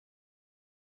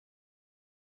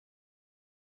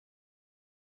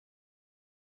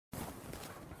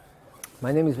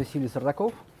My name is Vasily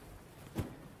Sartakov,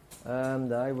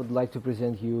 and I would like to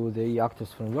present you the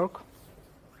EActors framework.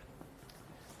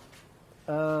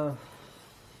 The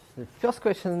first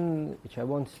question which I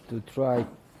want to try,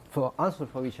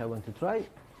 which I want to try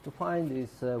to find is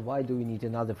why do we need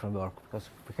another framework? Because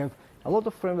we have a lot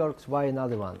of frameworks, why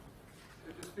another one?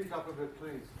 Could you speak up a bit,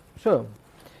 please? Sure.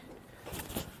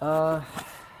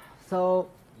 So,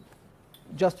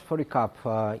 just for recap,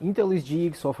 Intel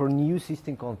SGX offers new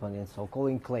system components,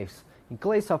 so-called enclaves.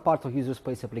 Enclaves are part of user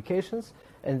space applications,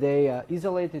 and they are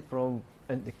isolated from,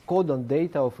 and the code and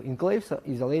data of enclaves are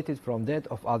isolated from that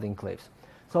of other enclaves.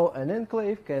 So an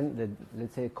enclave can,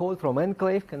 let's say, code from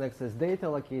enclave can access data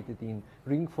located in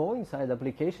ring 4 inside the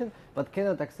application, but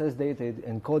cannot access data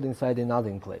and code inside another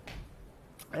enclave.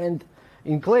 And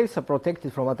enclaves are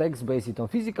protected from attacks based on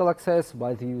physical access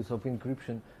by the use of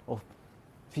encryption of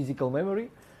physical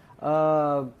memory,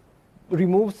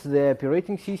 removes the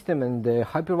operating system and the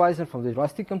hypervisor from the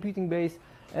trusted computing base,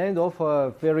 and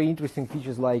offer very interesting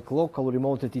features like local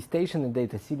remote attestation and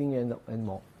data sealing and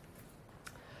more.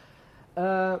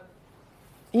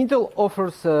 Intel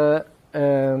offers Intel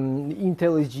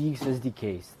SGX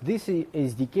SDKs. This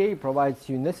SDK provides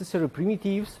you necessary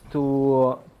primitives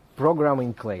to program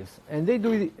enclaves, and they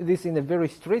do this in a very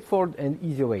straightforward and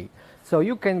easy way. So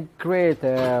you can create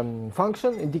a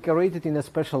function and decorate it in a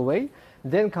special way,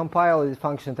 then compile this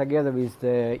function together with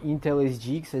the Intel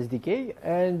SGX SDK,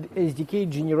 and SDK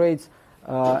generates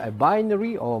a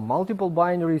binary or multiple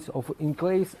binaries of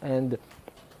enclaves and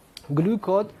glue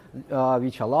code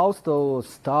which allows to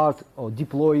start or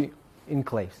deploy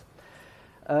enclaves.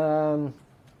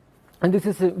 And this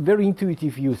is a very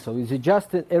intuitive use, so it's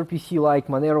just an RPC-like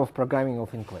manner of programming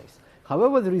of enclaves.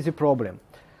 However, there is a problem.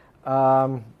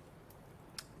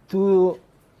 To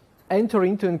enter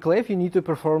into enclave, you need to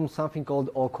perform something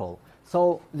called OCall.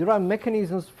 So there are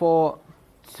mechanisms for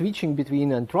switching between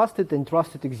untrusted and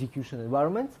trusted execution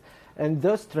environments, and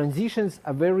thus transitions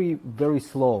are very, very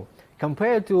slow.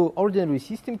 Compared to ordinary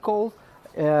system calls,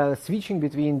 switching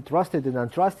between trusted and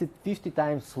untrusted 50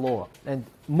 times slower, and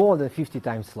more than 50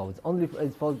 times slower. It's only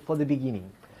for the beginning.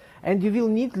 And you will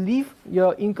need to leave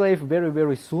your enclave very,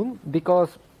 very soon,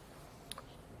 because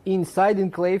inside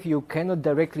enclave you cannot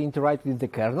directly interact with the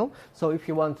kernel. So if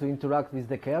you want to interact with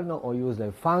the kernel or use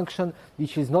a function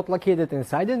which is not located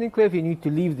inside an enclave, you need to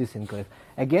leave this enclave.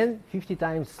 Again, 50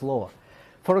 times slower.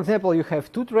 For example, you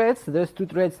have two threads. Those two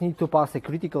threads need to pass a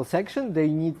critical section. They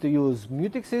need to use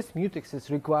mutexes. Mutexes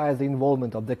require the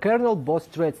involvement of the kernel. Both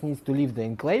threads need to leave the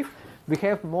enclave. We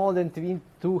have more than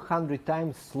 200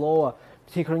 times slower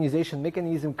synchronization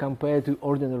mechanism compared to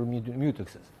ordinary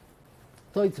mutexes.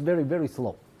 So it's very, very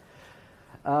slow.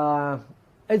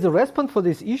 As a response for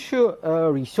this issue,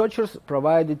 researchers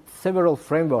provided several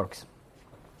frameworks.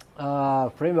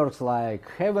 Frameworks like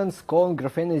Heavens, Con,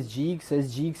 Graphene SGX,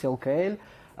 SGX LKL,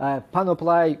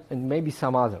 Panoply, and maybe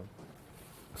some other.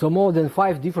 So more than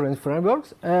 5 different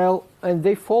frameworks, and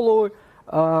they follow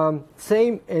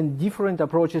same and different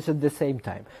approaches at the same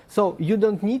time. So you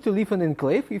don't need to leave an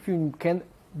enclave if you can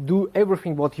do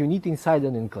everything what you need inside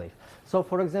an enclave. So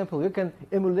for example, you can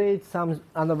emulate some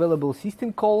unavailable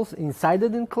system calls inside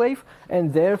an enclave,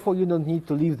 and therefore you don't need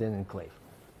to leave the enclave.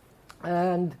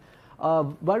 And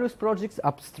various projects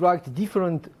abstract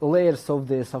different layers of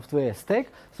the software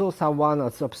stack. So someone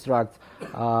abstracts the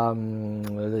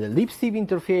libstib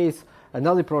interface.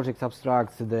 Another project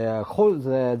abstracts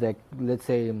let's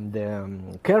say the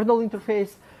kernel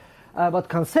interface. But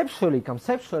conceptually,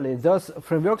 those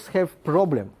frameworks have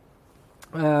problem.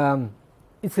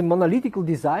 It's a monolithical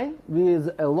design with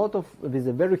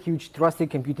a very huge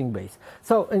trusted computing base.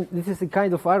 So, and this is a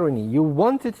kind of irony. You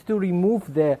wanted to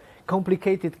remove the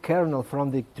complicated kernel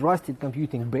from the trusted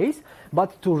computing base,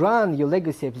 but to run your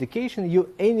legacy application,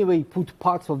 you anyway put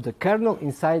parts of the kernel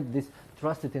inside this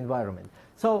trusted environment.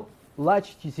 So,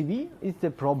 large TCV is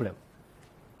the problem.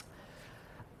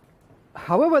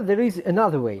 However, there is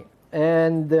another way,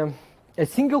 and a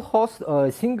single host or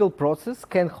a single process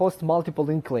can host multiple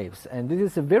enclaves, and this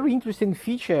is a very interesting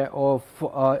feature of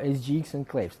SGX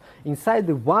enclaves. Inside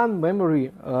the one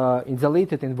memory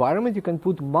insulated environment, you can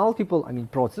put multiple,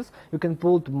 you can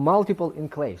put multiple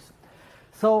enclaves.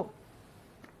 So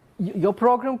your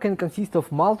program can consist of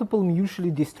multiple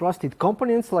mutually distrusted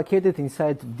components located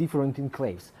inside different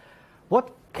enclaves.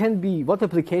 What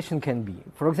application can be?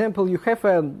 For example, you have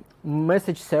a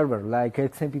message server like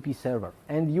XMPP server,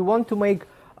 and you want to make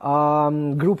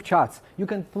group chats. You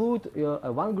can put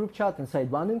one group chat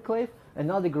inside one enclave,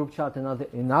 another group chat,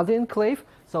 another enclave,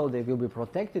 so they will be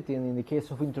protected. And in the case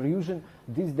of intrusion,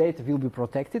 this data will be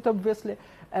protected, obviously.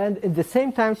 And at the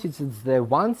same time, since it's the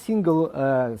one single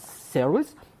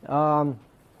service,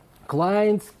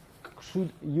 clients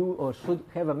should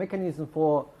have a mechanism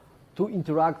to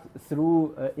interact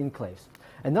through enclaves.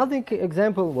 Another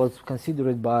example was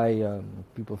considered by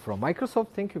people from Microsoft.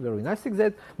 Thank you, very nice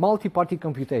example. Multi-party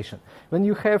computation. When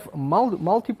you have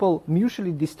multiple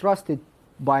mutually distrusted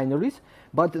binaries,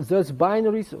 but those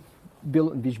binaries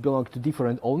which belong to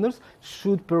different owners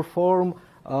should perform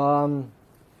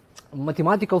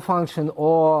mathematical function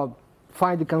or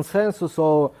find a consensus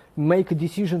or make a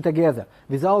decision together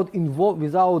without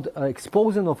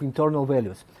exposing of internal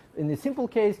values. In a simple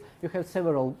case, you have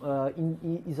several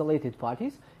isolated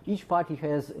parties. Each party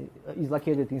is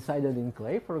located inside an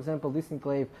enclave. For example, this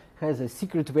enclave has a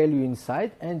secret value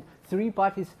inside, and three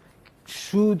parties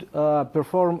should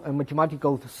perform a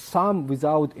mathematical sum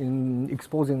without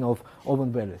exposing of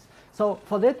open values. So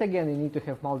for that, again, you need to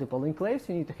have multiple enclaves.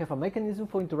 You need to have a mechanism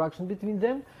for interaction between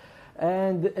them.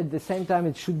 And at the same time,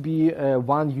 it should be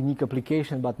one unique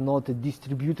application, but not a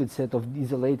distributed set of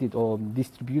isolated or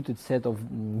distributed set of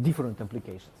different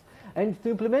applications. And to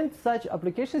implement such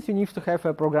applications, you need to have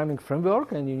a programming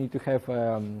framework, and you need to have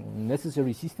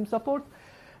necessary system support.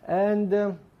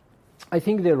 And I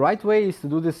think the right way is to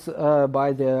do this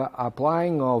by the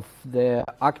applying of the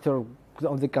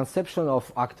conception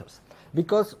of actors,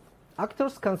 because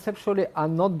actors conceptually are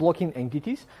not blocking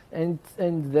entities, and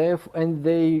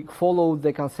they follow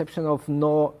the conception of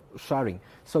no sharing.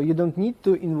 So you don't need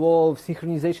to involve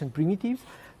synchronization primitives.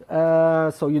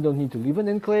 So you don't need to leave an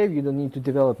enclave. You don't need to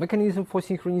develop mechanism for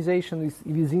synchronization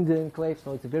within the enclave.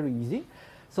 So it's very easy.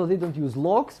 So they don't use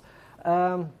logs.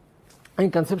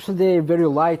 And conceptually, they're very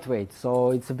lightweight,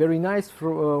 so it's very nice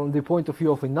from the point of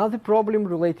view of another problem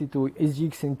related to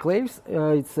SGX enclaves.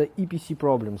 It's an EPC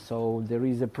problem, so there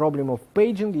is a problem of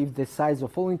paging if the size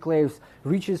of all enclaves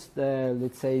reaches,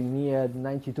 let's say, near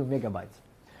 92 megabytes.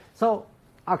 So,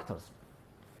 actors.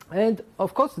 And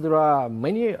of course, there are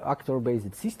many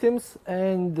actor-based systems,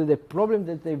 and the problem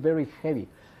that they're very heavy.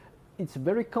 It's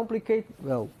very complicated.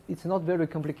 Well, it's not very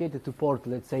complicated to port,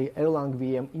 let's say, Erlang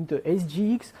VM into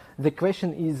SGX. The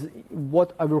question is,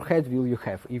 what overhead will you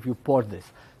have if you port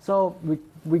this? So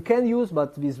we can use,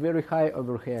 but with very high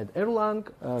overhead, Erlang,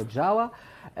 Java,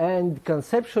 and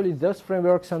conceptually, those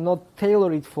frameworks are not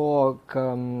tailored for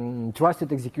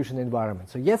trusted execution environment.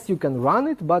 So yes, you can run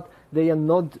it, but they are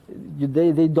not.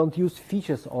 They don't use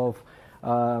features of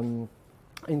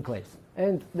enclaves.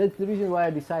 And that's the reason why I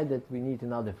decided that we need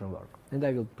another framework, and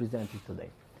I will present it today.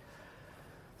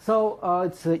 So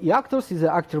it's EActors is an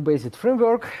actor-based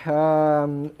framework,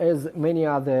 as many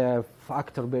other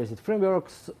actor-based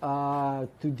frameworks. To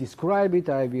describe it,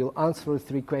 I will answer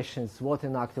three questions: what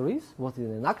an actor is, what is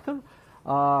an actor,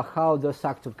 how does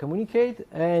actor communicate,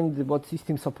 and what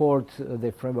system support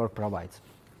the framework provides.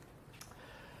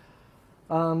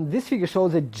 This figure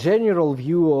shows a general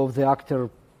view of the actor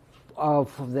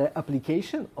of an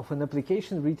application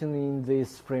written in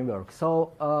this framework.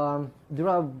 So there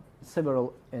are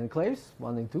several enclaves,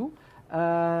 1 and 2,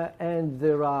 and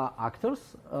there are actors.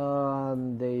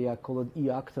 They are called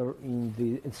EActor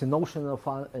it's a notion of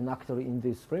an actor in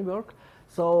this framework.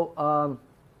 So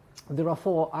there are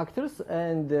 4 actors,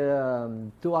 and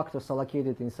 2 actors are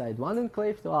located inside one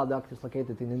enclave, 2 other actors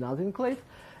located in another enclave,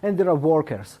 and there are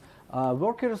workers.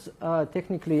 Workers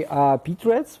technically are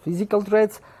p-threads, physical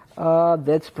threads,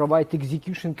 that provide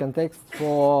execution context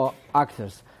for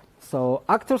actors. So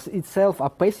actors itself are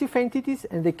passive entities,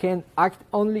 and they can act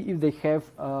only if they have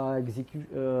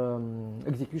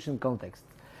execution context.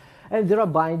 And there are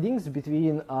bindings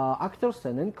between actors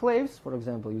and enclaves. For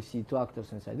example, you see 2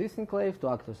 actors inside this enclave, 2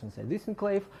 actors inside this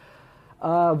enclave.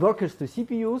 Workers to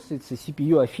CPUs, it's a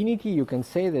CPU affinity. You can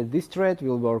say that this thread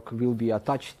will be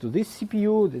attached to this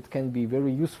CPU. That can be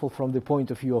very useful from the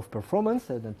point of view of performance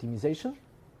and optimization.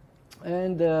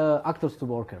 And actors to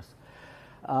workers.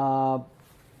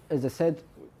 As I said,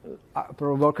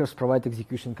 workers provide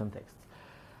execution context.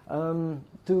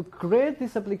 To create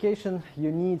this application,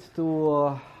 you need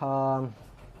to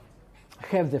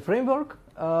have the framework,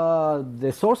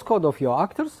 the source code of your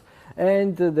actors,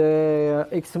 and the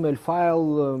XML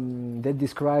file that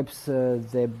describes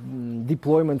the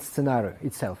deployment scenario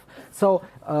itself. So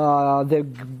the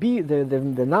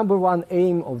number one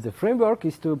aim of the framework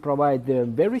is to provide the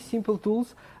very simple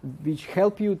tools which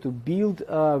help you to build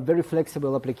a very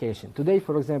flexible application. Today,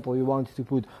 for example, you want to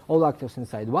put all actors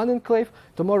inside one enclave.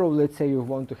 Tomorrow, let's say you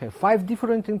want to have 5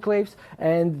 different enclaves,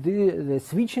 and the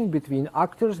switching between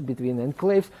actors, between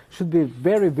enclaves, should be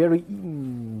very, very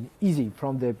easy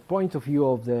from the point point of view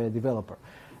of the developer.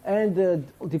 And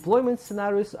deployment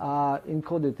scenarios are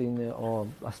encoded in or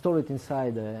are stored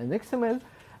inside an XML,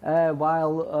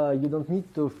 while you don't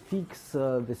need to fix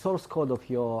the source code of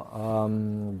your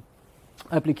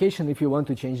application if you want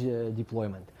to change the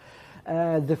deployment.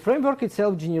 The framework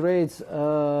itself generates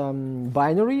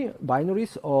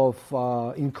binaries of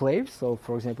enclaves. So,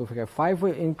 for example, if you have 5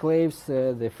 enclaves,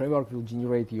 the framework will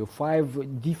generate you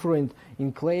 5 different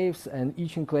enclaves, and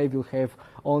each enclave will have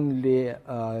only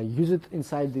used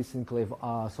inside this enclave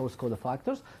source code of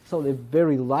actors. So they're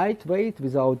very lightweight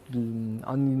without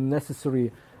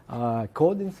unnecessary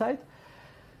code inside.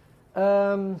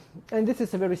 And this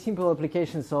is a very simple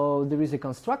application. So there is a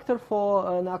constructor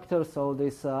for an actor. So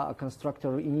this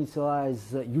constructor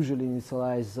usually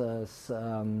initializes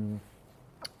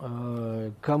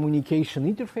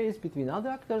communication interface between other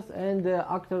actors, and the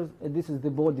actors. This is the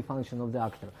body function of the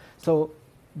actor. So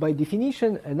by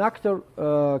definition, an actor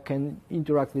can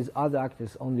interact with other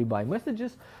actors only by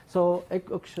messages. So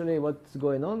actually, what's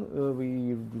going on?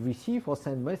 We receive or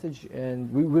send message, and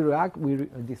we react.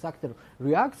 This actor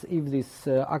reacts if this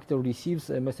actor receives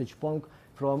a message pong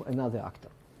from another actor.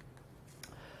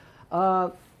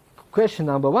 Question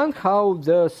number 1: how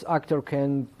does actor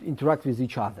can interact with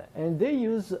each other? And they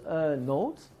use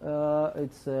nodes.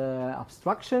 It's an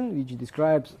abstraction which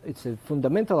describes. It's a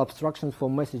fundamental abstraction for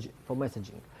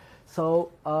messaging. So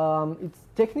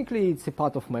it's a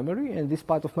part of memory, and this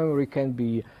part of memory can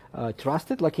be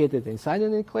trusted, located inside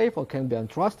an enclave, or can be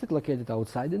untrusted, located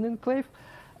outside an enclave.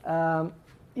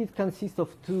 It consists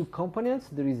of 2 components.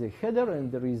 There is a header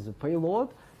and there is a payload.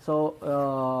 So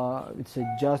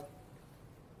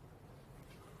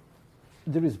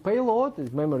there is payload,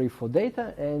 is memory for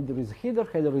data, and there is a header.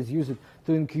 Header is used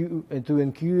to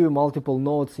enqueue multiple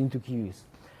nodes into queues.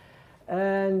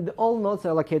 And all nodes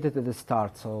are located at the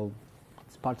start, so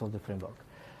it's part of the framework.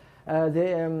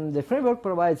 The framework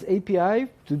provides API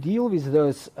to deal with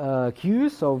those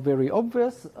queues, so very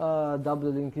obvious.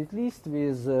 Double linked list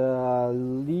with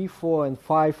LI4 and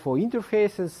FI for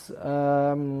interfaces.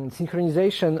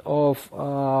 Synchronization of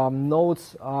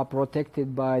nodes are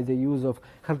protected by the use of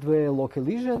hardware local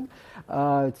lesion.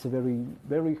 It's a very,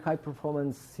 very high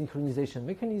performance synchronization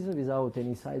mechanism without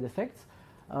any side effects.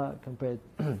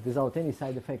 Without any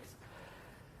side effects.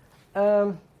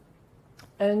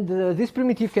 This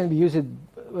primitive can be used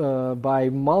by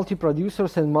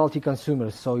multi-producers and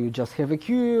multi-consumers. So you just have a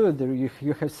queue,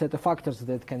 you have set of actors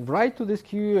that can write to this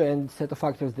queue and set of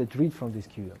actors that read from this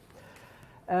queue.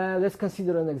 Let's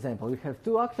consider an example. We have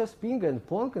 2 actors, ping and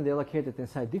pong, and they're located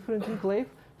inside different enclave.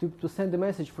 To send a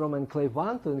message from enclave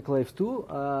 1 to enclave 2,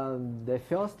 the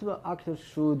first actor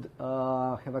should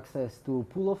have access to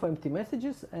pool of empty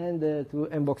messages and to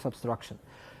mbox abstraction.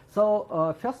 So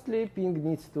firstly, ping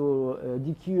needs to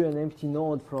dequeue an empty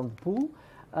node from the pool,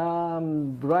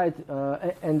 and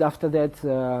after that,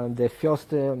 the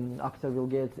first actor will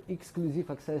get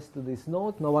exclusive access to this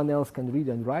node. No one else can read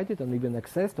and write it, and even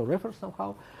access or refer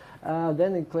somehow.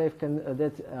 Then enclave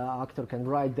actor can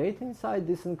write data inside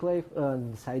this enclave,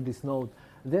 inside this node.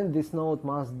 Then this node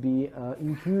must be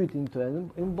enqueued into an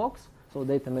inbox. So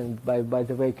data, by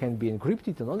the way, can be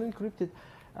encrypted or non-encrypted.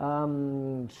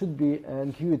 Should be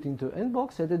enqueued into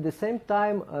inbox, and at the same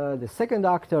time, the second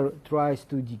actor tries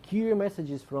to dequeue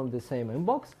messages from the same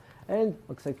inbox, and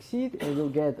succeed. It will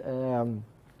get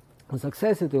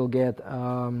success. It will get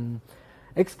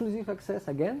exclusive access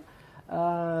again.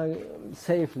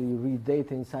 Safely read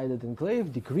data inside that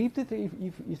enclave, decrypt it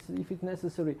if it's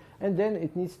necessary, and then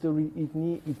it needs to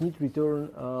return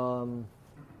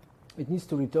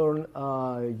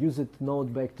used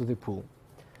node back to the pool.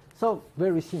 So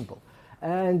very simple,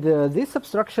 and this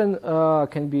abstraction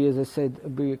can be, as I said,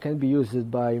 can be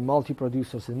used by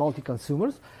multi-producers and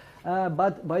multi-consumers,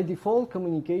 but by default,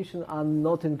 communication are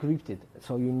not encrypted.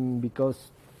 So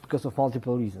because of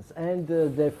multiple reasons. And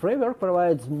the framework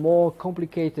provides more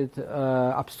complicated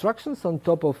abstractions on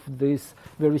top of this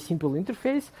very simple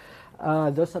interface.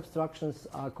 Those abstractions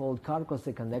are called carcos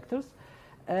and connectors,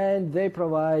 and they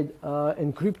provide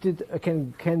encrypted,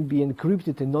 can be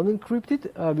encrypted and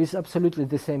non-encrypted with absolutely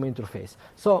the same interface.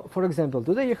 So, for example,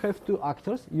 today you have 2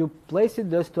 actors. You place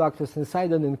those 2 actors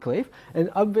inside an enclave, and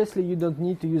obviously you don't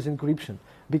need to use encryption,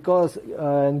 because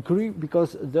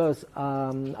those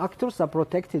actors are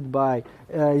protected by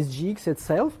SGX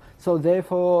itself, so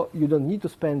therefore you don't need to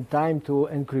spend time to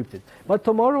encrypt it. But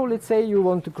tomorrow, let's say you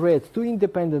want to create 2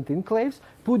 independent enclaves,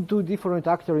 put 2 different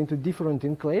actors into different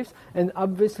enclaves, and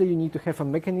obviously you need to have a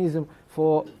mechanism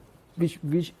for which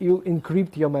will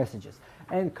encrypt your messages.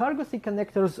 And cargo C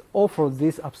connectors offer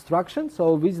this abstraction.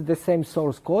 So with the same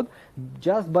source code,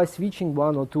 just by switching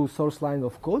one or two source line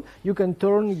of code, you can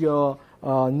turn your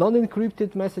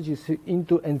non-encrypted messages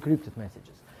into encrypted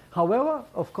messages. However,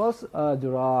 of course,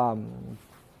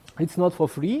 it's not for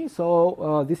free.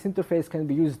 So this interface can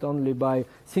be used only by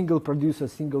single producer,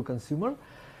 single consumer,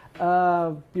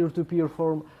 peer-to-peer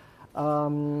form.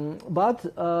 But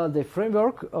the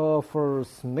framework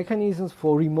offers mechanisms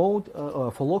for remote,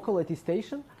 for local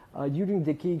attestation during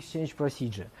the key exchange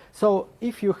procedure. So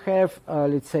if you have,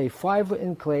 let's say, 5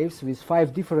 enclaves with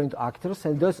 5 different actors,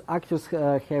 and those actors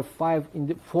have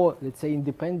 4, let's say,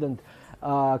 independent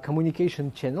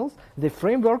communication channels, the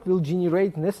framework will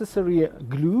generate necessary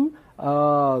glue,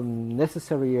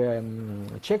 necessary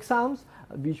checksums,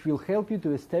 which will help you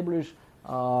to establish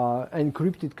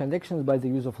encrypted connections by the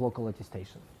use of local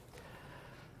attestation.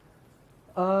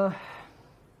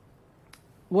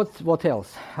 What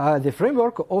else? The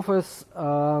framework offers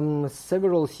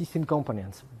several system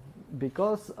components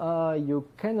because you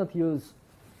cannot use,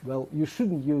 well, you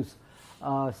shouldn't use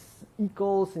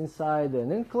equals inside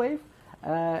an enclave,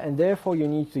 and therefore you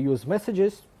need to use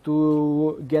messages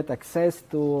to get access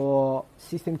to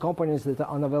system components that are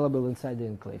unavailable inside the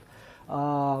enclave.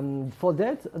 For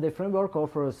that, the framework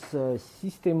offers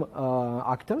system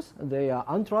actors. They are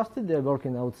untrusted, they're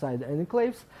working outside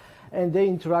enclaves, and they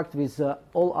interact with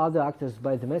all other actors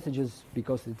by the messages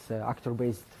because it's an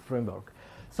actor-based framework.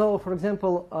 So, for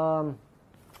example,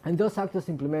 and those actors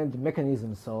implement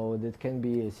mechanisms, so that can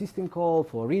be a system call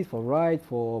for read, for write,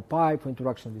 for pipe, for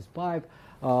interaction with pipe,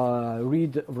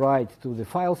 read, write to the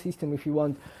file system if you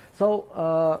want.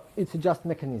 So it's just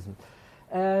mechanism.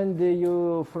 And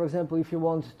you, for example, if you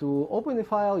want to open a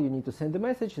file, you need to send a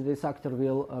message. This actor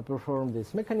will perform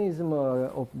this mechanism.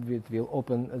 It will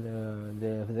open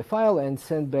the file and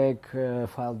send back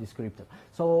file descriptor.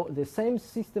 So the same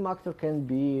system actor can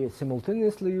be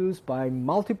simultaneously used by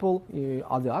multiple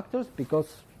other actors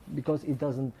because it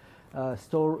doesn't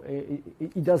store,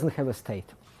 it doesn't have a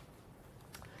state.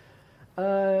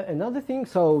 Another thing,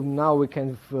 so now we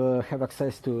can have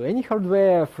access to any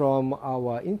hardware from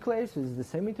our enclaves with the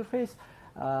same interface.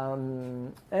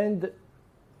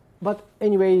 But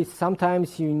anyway,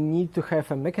 sometimes you need to have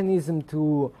a mechanism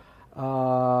to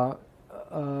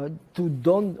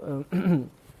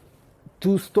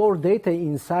store data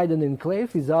inside an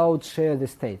enclave without share the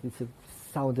state. It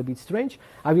sounds a bit strange.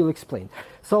 I will explain.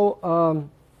 So.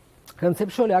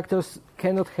 Conceptually, actors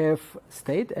cannot have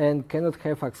state and cannot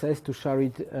have access to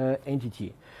shared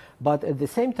entity. But at the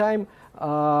same time,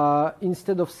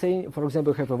 instead of saying, for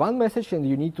example, you have one message and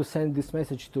you need to send this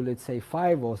message to, let's say,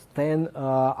 5 or 10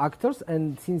 actors,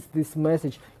 and since this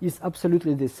message is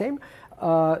absolutely the same,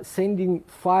 sending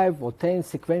 5 or 10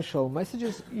 sequential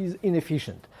messages is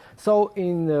inefficient. So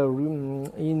in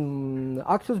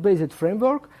actors-based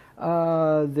framework,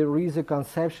 there is a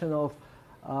conception of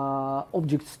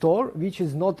object store, which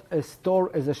is not a store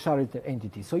as a shared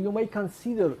entity. So you may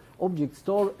consider object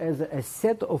store as a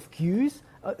set of queues,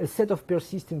 a set of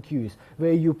persistent queues,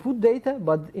 where you put data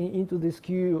into this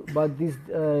queue, but this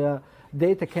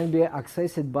data can be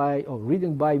accessed by or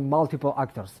written by multiple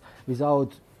actors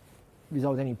without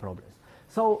any problems.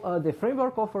 So the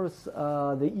framework offers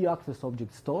the EActors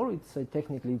object store.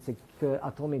 Technically it's an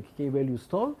atomic key-value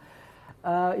store.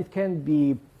 It can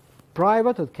be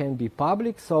private, it can be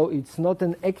public, so it's not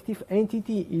an active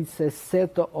entity, it's a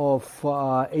set of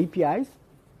APIs.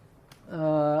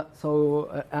 A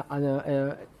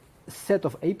set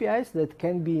of APIs that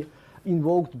can be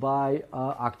invoked by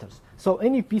actors. So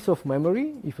any piece of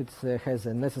memory, if it has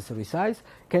a necessary size,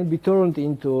 can be turned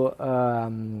into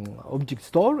object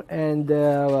store, and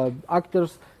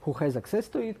actors who has access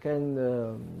to it can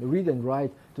read and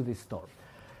write to this store.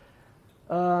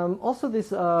 Also, this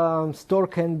store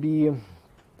can be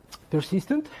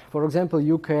persistent. For example,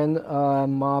 you can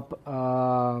map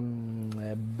a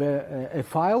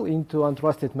file into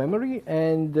untrusted memory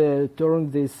and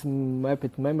turn this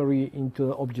mapped memory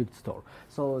into an object store.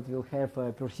 So it will have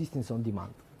persistence on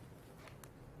demand.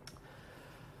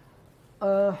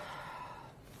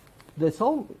 That's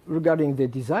all regarding the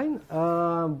design.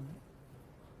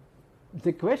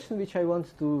 The question which I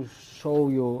want to show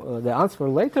you the answer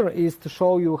later is to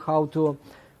show you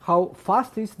how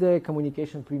fast is the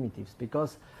communication primitives,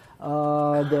 because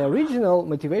the original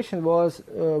motivation was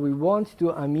we want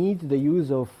to omit the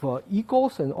use of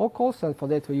equals and ocals, and for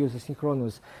that we use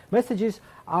asynchronous messages.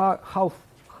 How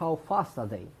fast are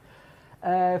they?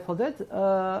 For that,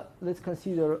 let's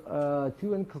consider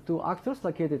two actors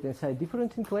located inside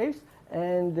different enclaves,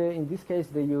 And in this case,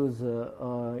 they use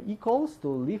eCalls to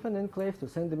leave an enclave, to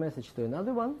send the message to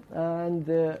another one, and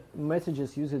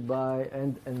messages used by,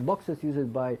 and boxes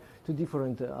used by two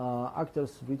different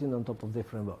actors written on top of the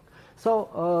framework.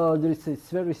 So there is this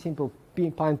very simple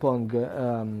ping-pong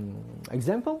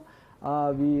example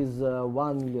with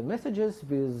 1 million messages.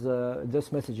 With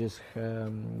those messages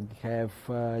have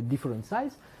different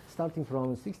size, starting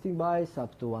from 16 bytes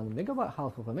up to 1 megabyte,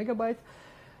 half of a megabyte.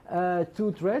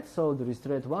 2 threads, so there is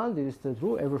thread 1, there is thread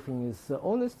 2, everything is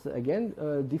honest. Again,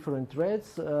 different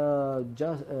threads,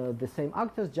 just the same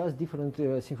actors, just different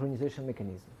synchronization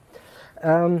mechanism.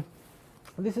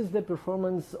 This is the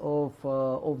performance of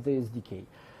the SDK.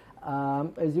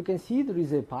 As you can see, there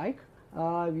is a pike,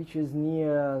 which is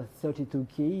near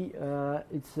 32K.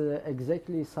 It's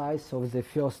exactly size of the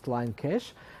first line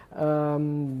cache.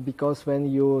 Because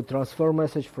when you transfer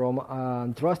message from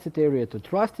untrusted area to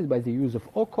trusted by the use of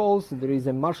O-calls, there is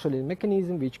a marshalling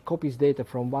mechanism which copies data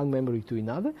from one memory to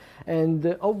another.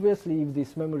 And obviously, if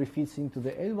this memory fits into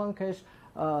the L1 cache,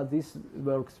 this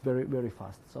works very, very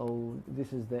fast. So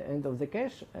this is the end of the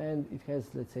cache, and it has,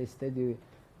 let's say, steady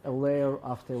layer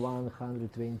after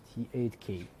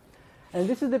 128K. And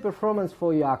this is the performance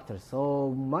for EActors. So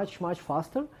much, much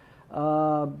faster.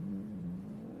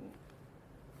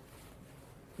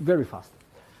 Very fast.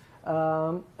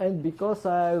 And because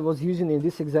I was using in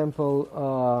this example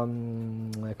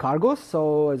cargos,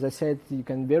 so as I said, you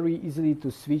can very easily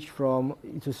switch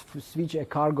a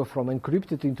cargo from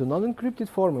encrypted into non-encrypted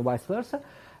form and vice versa.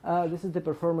 This is the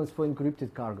performance for encrypted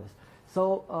cargos.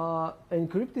 So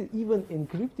even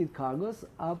encrypted cargos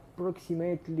are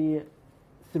approximately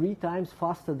 3 times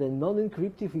faster than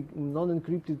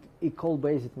non-encrypted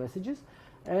eCall-based messages,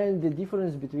 and the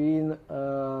difference between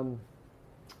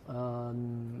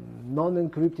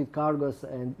non-encrypted cargos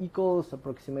and eCalls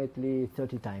approximately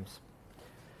 30 times.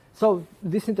 So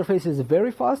this interface is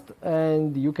very fast,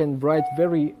 and you can write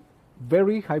very,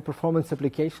 very high performance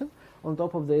application on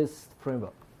top of this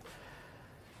framework.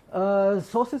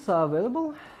 Sources are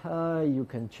available. You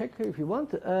can check if you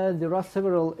want. There are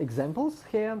several examples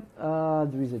here.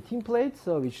 There is a template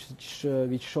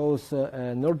which shows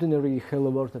an ordinary Hello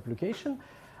World application.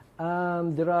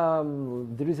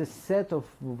 There is a set of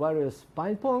various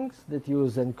ping-pongs that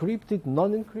use encrypted,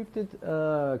 non-encrypted,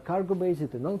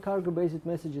 cargo-based and non-cargo-based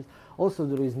messages. Also,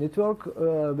 there is network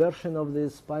version of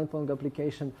this ping-pong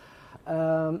application.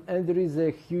 And there is a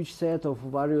huge set of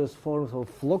various forms of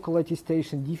local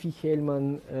attestation,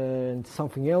 Diffie-Hellman, and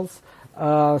something else.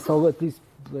 So at least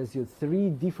there's 3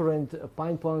 different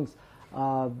ping-pongs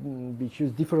which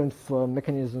use different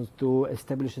mechanisms to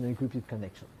establish an encrypted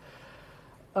connection.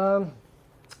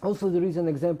 Also, there is an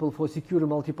example for secure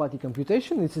multi-party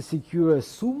computation. It's a secure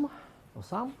SUM, or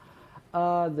SUM,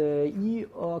 the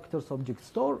EActors object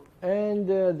store, and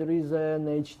there is an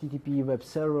HTTP web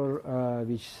server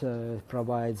which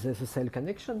provides SSL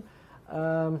connection.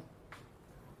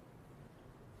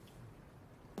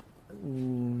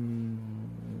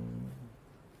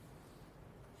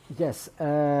 Yes,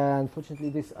 unfortunately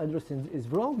this address is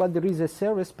wrong, but there is a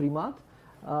service primat.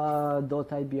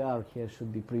 .ibr here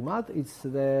should be primat. It's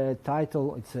the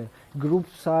title. It's a group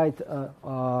site.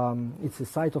 It's a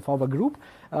site of our group,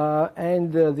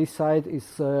 and this site is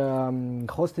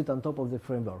hosted on top of the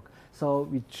framework. So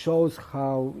it shows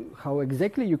how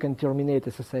exactly you can terminate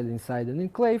SSL inside an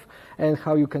enclave, and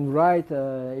how you can write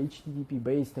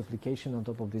HTTP-based application on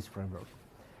top of this framework.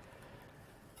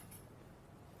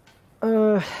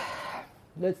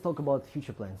 Let's talk about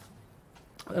future plans.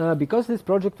 Because this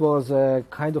project was a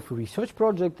kind of a research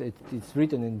project, it's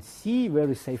written in C,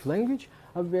 very safe language,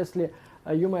 obviously,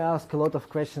 you may ask a lot of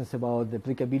questions about the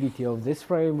applicability of this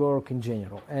framework in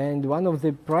general. And one of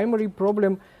the primary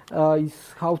problem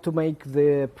is how to make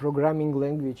the programming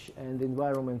language and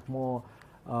environment more,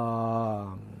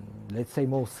 let's say,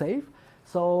 more safe.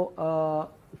 So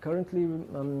currently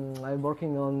I'm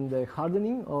working on the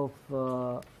hardening of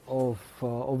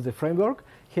the framework.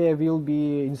 Here will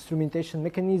be instrumentation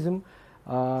mechanism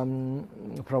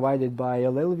provided by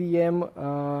LLVM,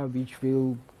 which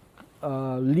will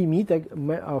limit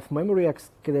of memory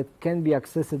that can be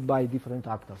accessed by different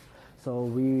actors. So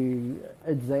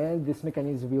at the end, this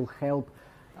mechanism will help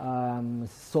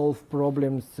solve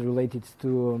problems related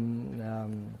to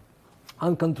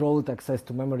uncontrolled access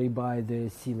to memory by the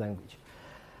C language.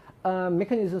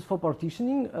 Mechanisms for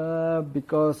partitioning,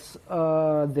 because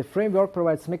the framework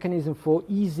provides mechanism for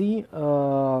easy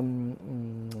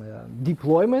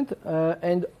deployment,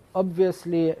 and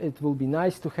obviously it will be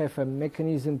nice to have a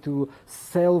mechanism to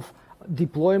self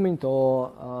deployment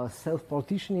or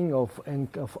self-partitioning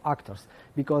of actors,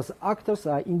 because actors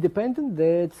are independent,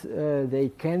 that they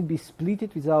can be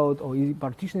splitted without or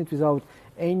partitioned without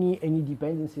any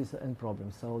dependencies and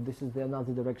problems. So this is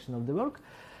another direction of the work.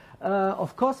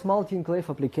 Of course, multi-enclave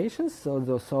applications. So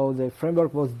the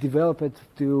framework was developed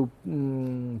to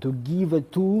give a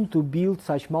tool to build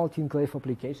such multi-enclave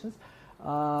applications.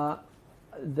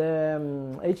 The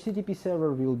HTTP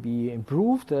server will be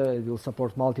improved. It will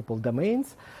support multiple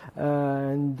domains,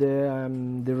 and there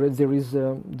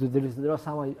are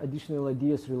some additional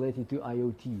ideas related to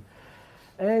IoT.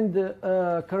 And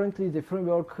currently, the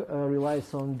framework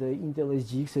relies on the Intel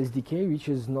SGX SDK, which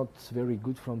is not very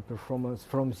good from performance,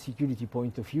 from security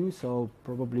point of view. So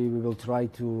probably we will try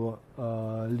to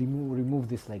remove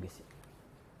this legacy.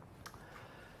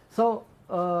 So.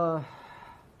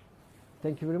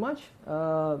 Thank you very much.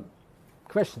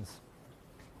 Questions?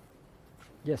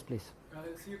 Yes, please.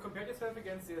 So you compared yourself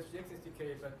against the SGX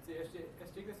SDK, but the SGX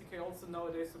SDK also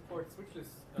nowadays supports switchless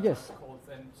yes. calls,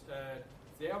 and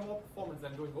they are more performance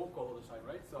than doing roll call all the time,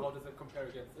 right? So how does that compare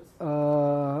against this?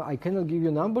 I cannot give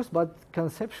you numbers, but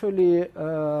conceptually,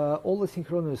 all the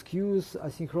synchronous queues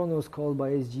are synchronous called by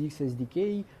SGX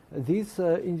SDK. This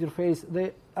interface,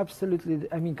 they absolutely,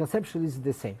 I mean, conceptually is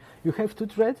the same. You have two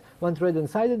threads, one thread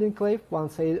inside the enclave, one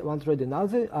thread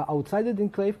outside the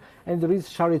enclave, and there is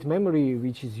shared memory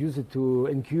which is used to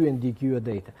enqueue and dequeue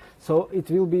data. So it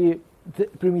will be the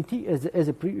primitive as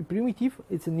a primitive.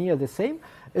 It's near the same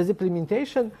as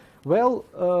implementation. Well,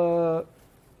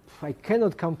 I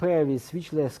cannot compare with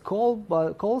switchless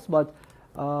calls, but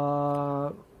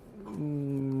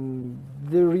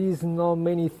there is no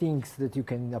many things that you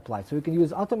can apply. So you can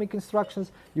use atomic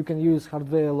instructions, you can use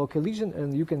hardware localization,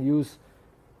 and you can use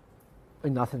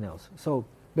nothing else. So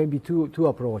maybe two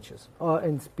approaches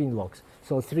and spin locks.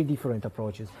 So 3 different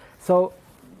approaches. So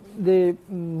they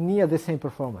near the same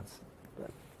performance.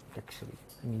 Actually,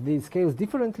 I mean, they scale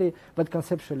differently, but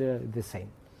conceptually the same.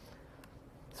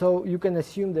 So you can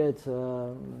assume that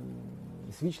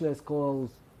switchless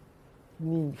calls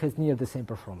has near the same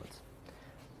performance.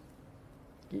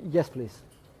 Yes, please.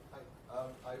 Hi,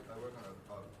 I work on a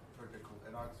project called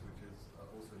EActors, which is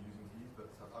also using these, but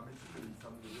I'm interested in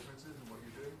some of the differences in what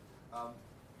you're doing.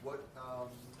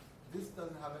 This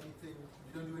doesn't have anything,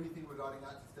 you don't do anything regarding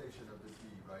attestation of the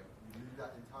key, right? You leave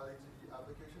that entirely to the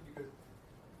application, because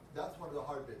that's one of the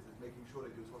hard bits, is making sure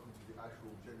that you're talking to the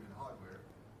actual genuine hardware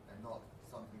and not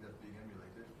something that's being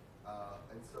emulated.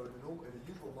 And so in the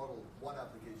usual model, one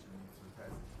application needs to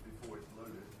test before it's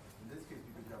loaded. In this case,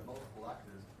 because you have multiple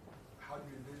actors, how do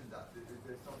you envision that? Is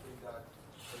there something that,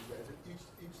 each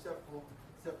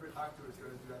separate actor is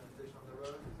going to do attestation on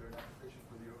their own? Is there an attestation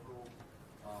for the overall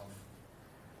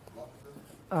block of them?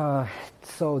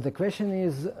 So the question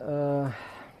is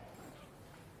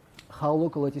how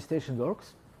local attestation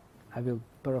works. I will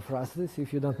paraphrase this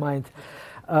if you don't mind.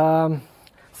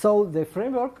 So the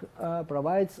framework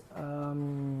provides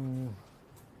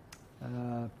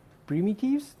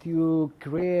primitives to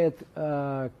create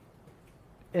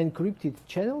encrypted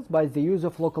channels by the use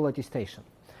of local attestation.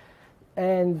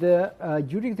 And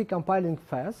during the compiling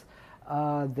phase,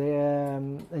 the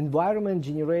environment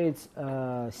generates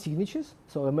signatures,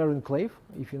 so a mirror enclave,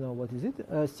 if you know what is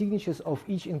it, signatures of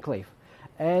each enclave.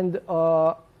 And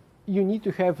you need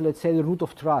to have, let's say, the root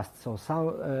of trust. So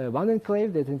one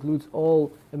enclave that includes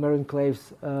all mirror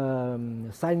enclaves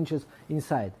signatures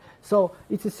inside. So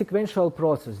it's a sequential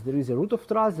process. There is a root of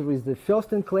trust. There is the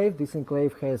first enclave. This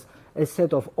enclave has a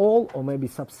set of all or maybe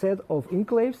subset of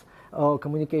enclaves or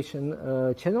communication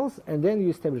channels, and then you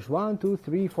establish 1, 2,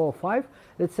 3, 4, 5,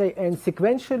 let's say, and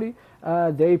sequentially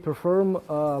they perform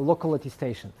local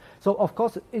attestation. So of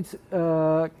course it's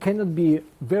cannot be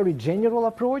very general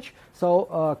approach.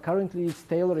 So currently it's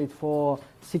tailored for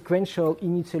sequential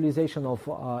initialization of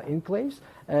enclaves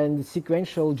and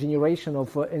sequential generation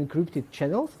of encrypted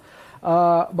channels.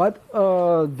 But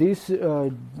this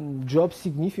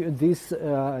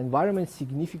environment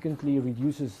significantly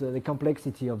reduces the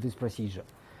complexity of this procedure.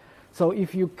 So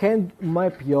if you can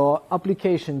map your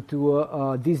application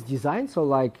to this design, so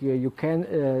like you can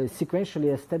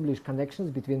sequentially establish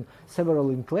connections between several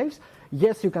enclaves,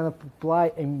 yes, you can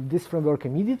apply this framework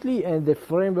immediately, and the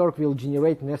framework will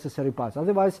generate necessary paths.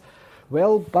 Otherwise,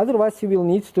 you will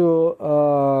need to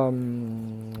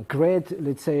create,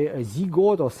 let's say, a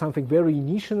zygote or something very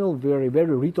initial, very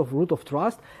root of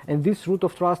trust, and this root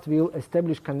of trust will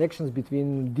establish connections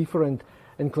between different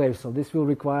enclaves. So this will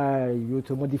require you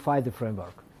to modify the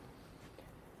framework.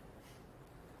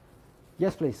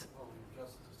 Yes, please.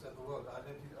 Just to set the word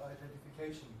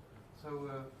identification. So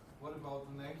what about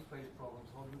the namespace problems?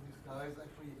 How do these guys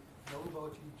actually know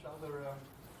about each other? And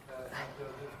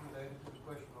that's related to the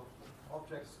question of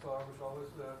object store, which always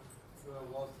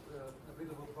was a bit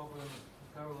of a problem in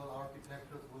parallel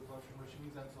architectures with virtual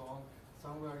machines and so on.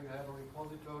 Somewhere you have a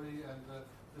repository, and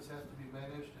this has to be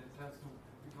managed, and it tends to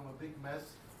become a big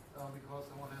mess because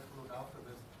someone has to look after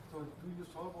this. So do you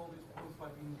solve all these problems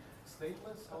by being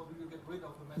stateless? How do you get rid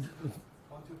of the messages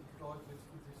once you deploy with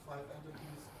these 5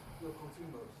 entities to your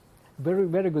consumers? Very,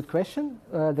 very good question.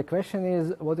 The question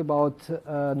is, what about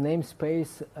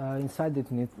namespace inside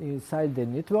the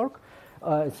network,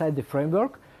 inside the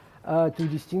framework, to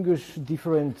distinguish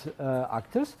different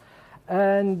actors?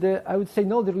 And I would say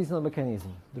no, there is no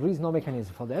mechanism. There is no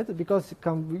mechanism for that, because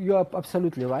you are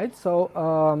absolutely right.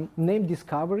 So name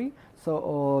discovery,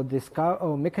 so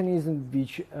mechanism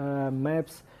which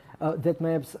maps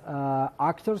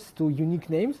actors to unique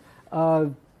names,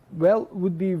 well,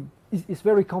 is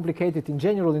very complicated in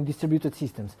general in distributed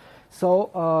systems. So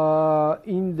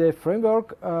in the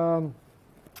framework,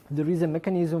 there is a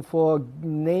mechanism for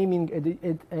naming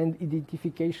and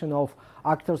identification of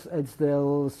actors at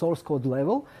the source code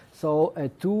level. So a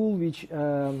tool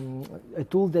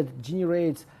that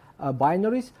generates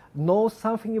binaries knows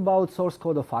something about source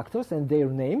code of actors and their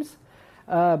names,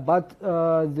 but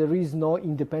there is no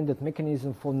independent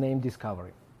mechanism for name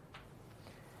discovery.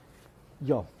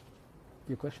 Your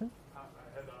question? I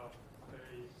had a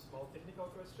very small technical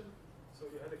question. So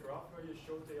you had a graph where you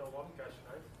showed the L1 cache,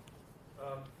 right?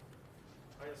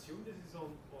 I assume this is on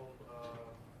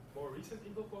more recent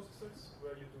Intel processors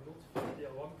where you do not fit the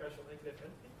L1 cache on enclave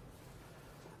entry?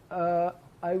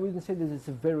 I wouldn't say that it's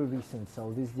a very recent.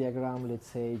 So this diagram, let's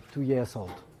say, 2 years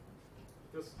old.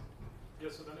 Because,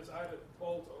 yeah, so then it's either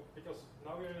old, or because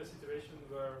now we're in a situation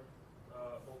where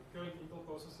on current Intel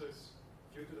processors,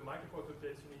 due to the microcode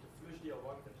updates, you need to flush the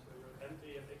L1 cache. So your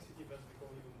entry and exit events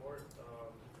become even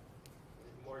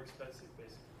more expensive,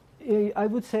 basically. I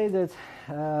would say that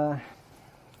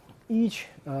each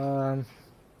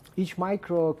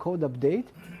micro code update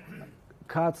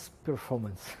cuts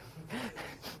performance.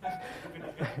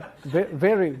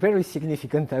 Very, very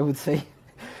significant, I would say.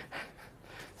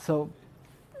 So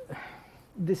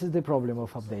this is the problem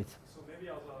of updates. So maybe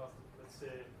as a, let's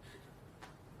say,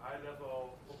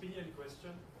 high-level opinion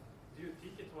question, do you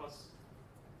think it was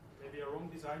maybe a wrong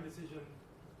design decision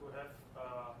to have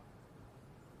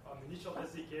an initial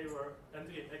SDK where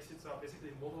entry and exits are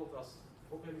basically modeled as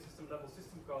operating system level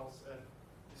system calls, and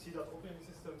you see that operating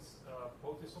systems,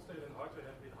 both in software and hardware,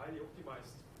 have been highly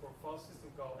optimized for fast system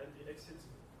call, entry, exit,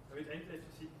 and with enclaves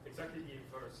you see exactly the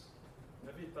inverse.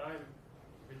 Every time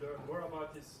we learn more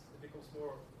about this, it becomes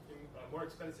more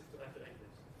expensive to enter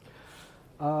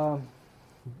enclaves.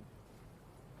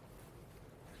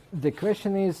 The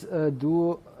question is,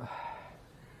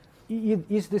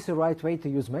 is this the right way to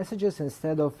use messages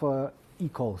instead of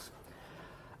e-calls?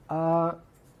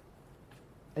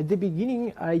 At the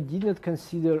beginning, I did not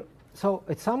consider. So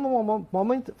at some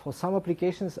moment, for some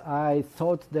applications, I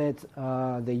thought that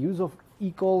the use of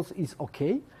e-calls is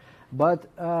okay, but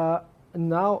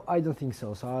now I don't think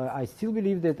so. So I still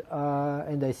believe that,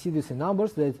 and I see this in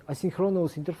numbers, that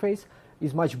asynchronous interface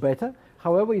is much better.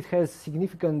 However, it has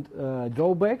significant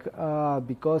drawback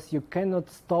because you cannot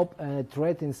stop a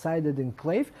thread inside the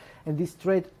enclave, and this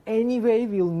thread anyway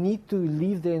will need to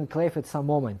leave the enclave at some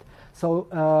moment. So,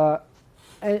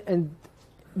 and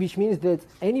which means that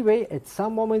anyway, at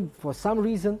some moment, for some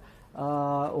reason,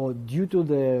 or due to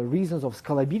the reasons of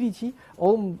scalability,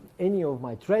 any of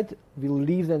my thread will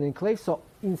leave the enclave. So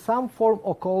in some form,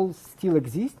 calls still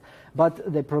exist,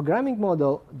 but the programming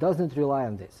model doesn't rely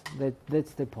on this.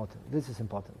 That's the important. This is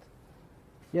important.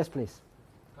 Yes, please.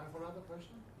 Time for another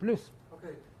question? Please.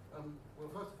 Okay. Well,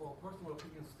 first of all, personal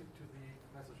opinions stick to the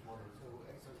message model, so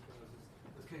asynchronous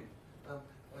is king.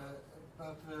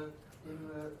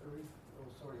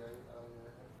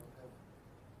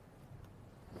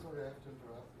 Sorry, I have to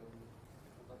interrupt.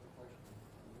 Forgot the question.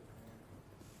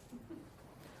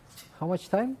 How much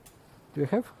time do you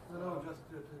have? No, just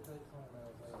to take time.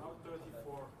 Now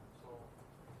 34. So.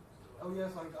 Oh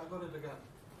yes, I got it again.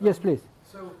 Yes, please.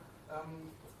 So,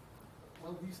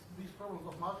 well, these problems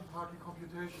of multi-party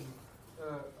computation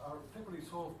are typically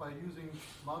solved by using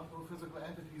multiple physical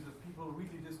entities that people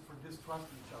really distrust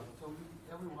each other. So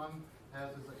everyone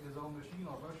has his own machine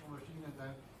or virtual machine, and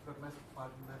then got message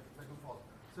party back and forth.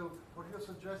 So what you're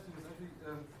suggesting is actually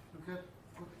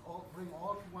bring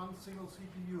all to one single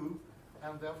CPU,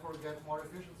 and therefore get more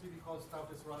efficiency because stuff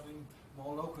is running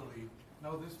more locally.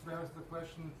 Now this bears the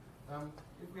question,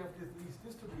 if we have these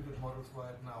distributed models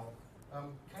right now,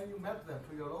 can you map them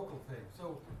to your local thing?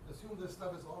 So assume this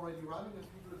stuff is already running and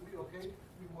people agree, okay,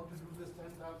 we want to do this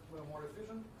 10 times more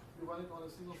efficient. We run it on a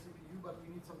single CPU, but we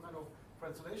need some kind of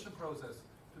translation process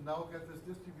to now get this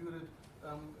distributed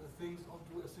things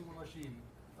onto a single machine.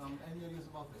 Any ideas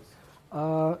about this?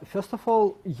 First of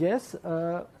all, yes,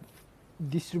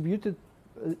 distributed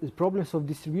problems of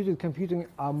distributed computing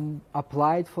are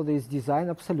applied for this design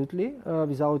absolutely,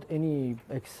 without any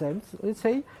exempts, let's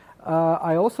say.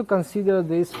 I also consider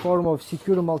this form of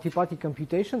secure multi-party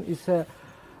computation is a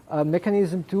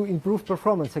mechanism to improve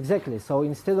performance, exactly. So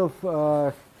instead of,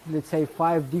 let's say,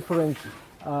 5 different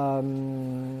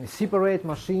separate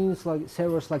machines, like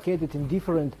servers located in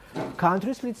different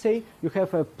countries, let's say, you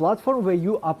have a platform where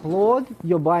you upload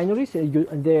your binaries, and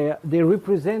they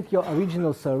represent your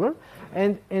original server,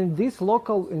 and in this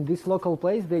local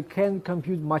place they can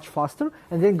compute much faster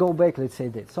and then go back, let's say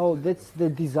that. So that's the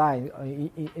design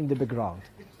in the background.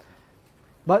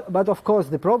 But of course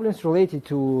the problems related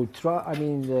to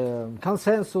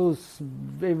consensus,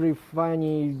 very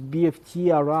funny BFT,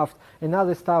 Raft, and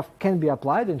other stuff can be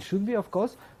applied and should be, of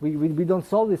course. We don't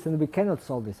solve this, and we cannot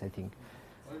solve this, I think.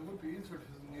 Well, it would be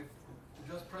interesting if you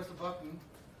just press a button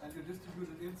and your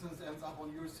distributed instance ends up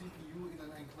on your CPU in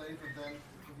an enclave, and then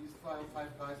these 5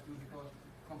 guys do the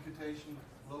computation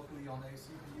locally on a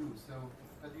CPU. So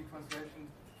that the translation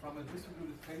from a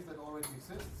distributed case that already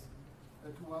exists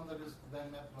to one that is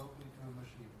then mapped locally to a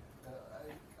machine. I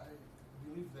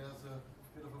believe there's a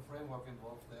bit of a framework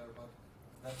involved there, but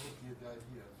that would be the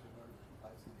idea. So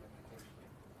I see the application.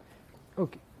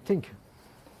 Okay, thank you.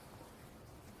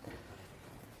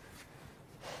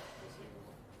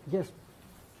 Yes.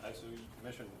 So you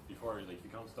mentioned before, like,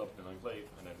 you can't stop an enclave,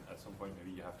 and then at some point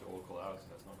maybe you have to all call out, so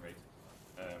that's not great.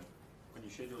 When you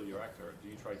schedule your actor, do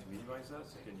you try to minimize that?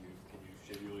 So can you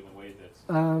schedule in a way that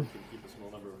you can keep a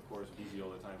small number of cores busy all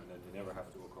the time, and then they never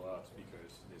have to all call out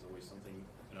because there's always something,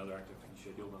 another actor to be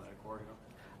scheduled on that core, you know?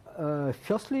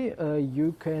 Firstly,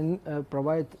 you can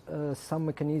provide some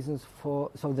mechanisms for,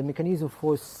 so the mechanism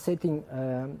for setting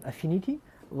affinity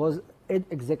was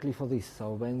exactly for this.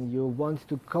 So when you want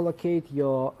to collocate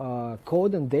your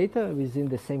code and data within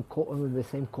the same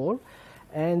core,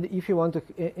 and if you want to,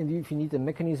 and if you need a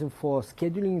mechanism for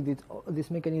scheduling,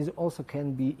 this mechanism also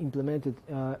can be implemented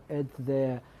at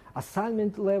the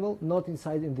assignment level, not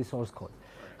inside in the source code.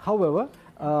 However,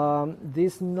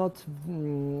 it's not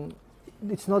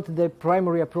the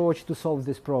primary approach to solve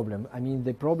this problem. I mean,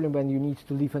 the problem when you need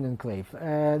to leave an enclave.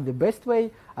 The best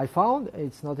way I found,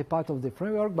 it's not a part of the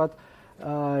framework, but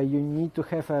you need to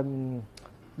have,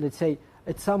 let's say,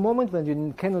 at some moment when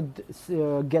you cannot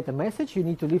get a message, you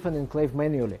need to leave an enclave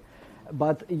manually.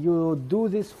 But you do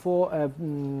this for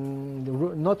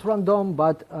not random,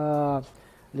 but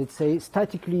let's say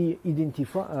statistically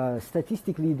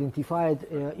identified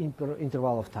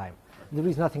interval of time. There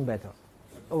is nothing better.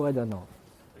 Oh, I don't know.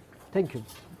 Thank you.